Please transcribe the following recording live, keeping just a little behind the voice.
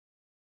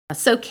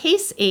So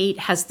case 8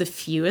 has the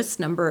fewest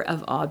number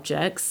of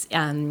objects,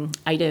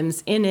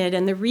 items in it,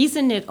 and the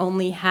reason it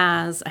only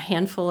has a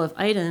handful of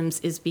items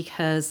is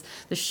because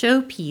the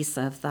showpiece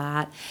of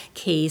that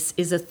case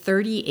is a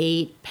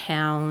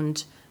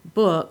 38-pound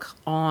book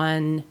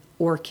on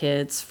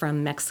orchids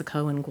from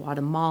Mexico and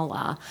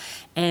Guatemala,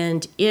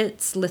 and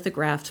its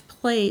lithographed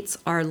plates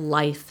are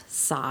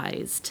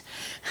life-sized.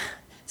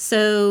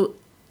 So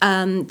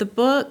the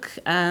book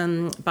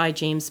by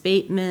James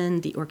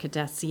Bateman, The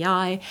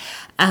Orchidaceae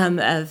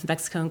of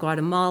Mexico and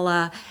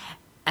Guatemala,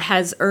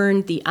 has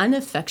earned the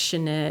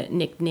unaffectionate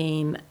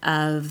nickname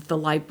of the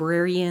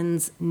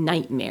librarian's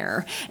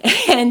nightmare.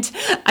 And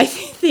I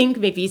think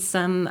maybe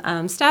some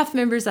staff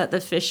members at the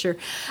Fisher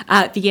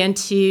began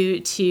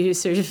to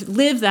sort of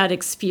live that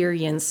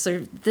experience.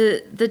 Sort of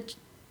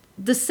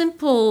the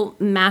simple,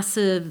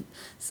 massive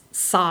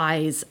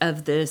size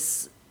of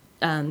this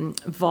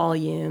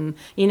volume,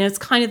 it's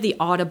kind of the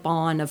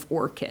Audubon of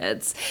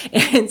orchids.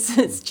 And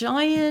it's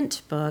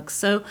giant book.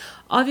 So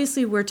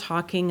obviously we're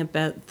talking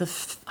about the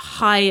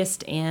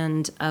highest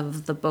end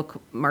of the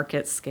book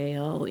market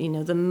scale,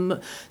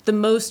 the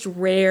most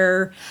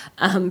rare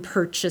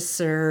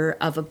purchaser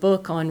of a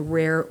book on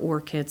rare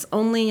orchids.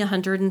 Only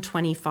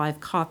 125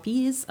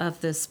 copies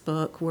of this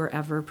book were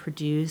ever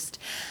produced.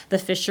 The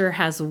Fisher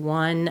has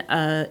one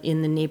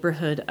in the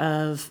neighborhood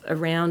of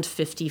around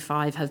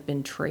 55 have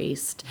been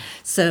traced.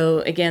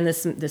 So again,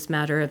 this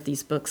matter of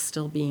these books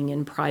still being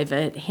in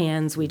private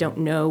hands, we don't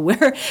know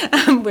where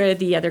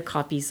the other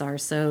copies are.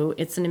 So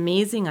it's an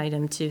amazing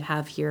item to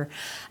have here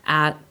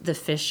at the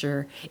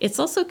Fisher. It's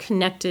also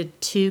connected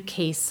to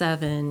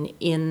K7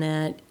 in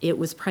that it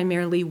was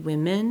primarily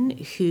women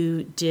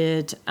who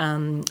did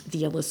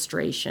the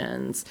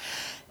illustrations.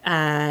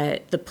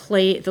 The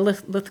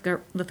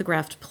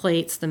lithographed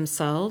plates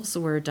themselves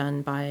were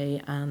done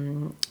by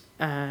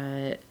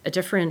a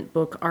different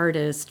book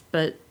artist,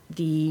 but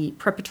the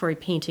preparatory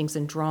paintings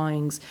and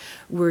drawings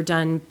were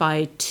done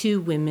by two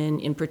women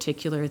in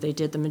particular. They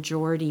did the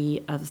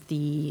majority of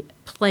the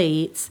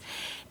plates.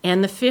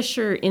 And the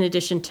Fisher, in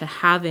addition to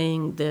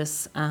having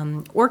this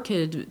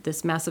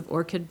this massive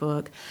orchid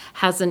book,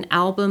 has an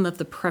album of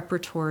the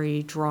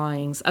preparatory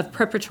drawings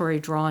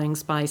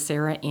by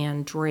Sarah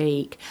Ann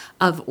Drake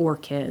of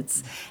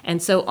orchids.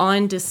 And so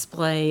on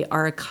display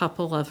are a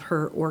couple of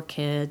her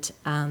orchid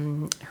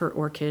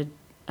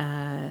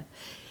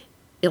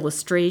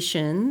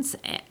illustrations,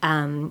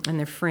 and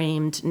they're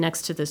framed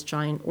next to this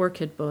giant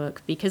orchid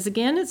book because,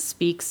 again, it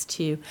speaks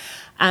to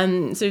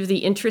sort of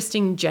the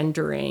interesting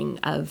gendering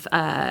of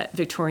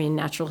Victorian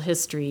natural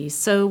history.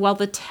 So while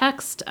the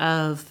text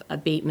of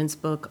Bateman's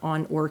book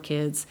on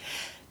orchids,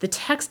 the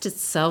text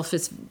itself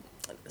is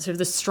sort of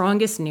the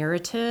strongest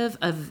narrative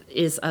of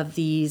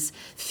these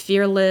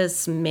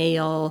fearless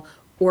male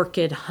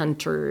orchid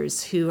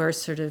hunters who are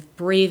sort of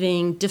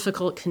braving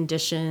difficult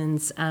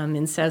conditions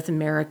in South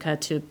America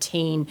to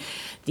obtain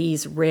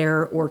these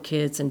rare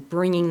orchids and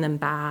bringing them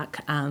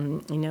back,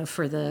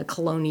 for the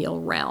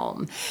colonial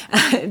realm,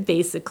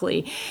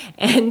 basically.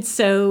 And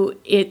so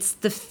it's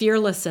the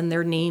fearless, and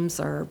their names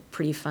are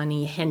pretty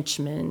funny.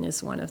 Henchman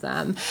is one of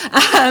them,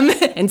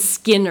 and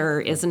Skinner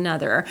is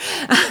another.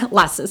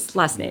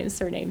 Last names,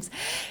 surnames.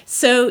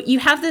 So you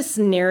have this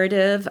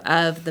narrative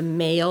of the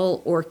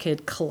male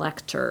orchid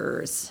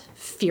collectors,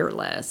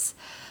 fearless,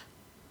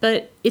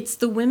 but it's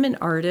the women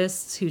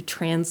artists who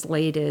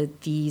translated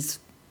these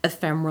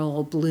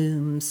ephemeral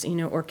blooms.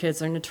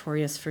 Orchids are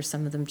notorious for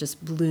some of them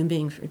just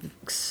blooming for an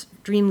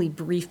extremely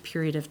brief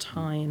period of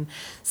time,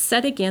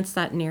 set against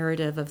that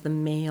narrative of the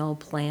male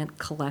plant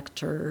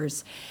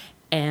collectors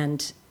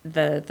and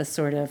the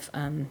sort of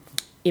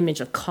image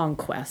of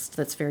conquest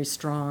that's very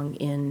strong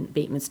in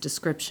Bateman's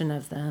description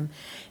of them.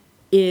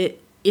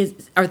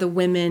 Are the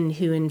women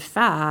who, in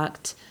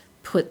fact,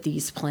 put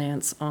these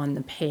plants on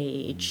the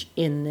page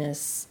in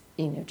this,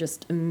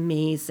 just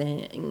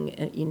amazing,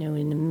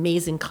 in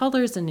amazing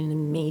colors and in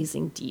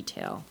amazing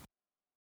detail.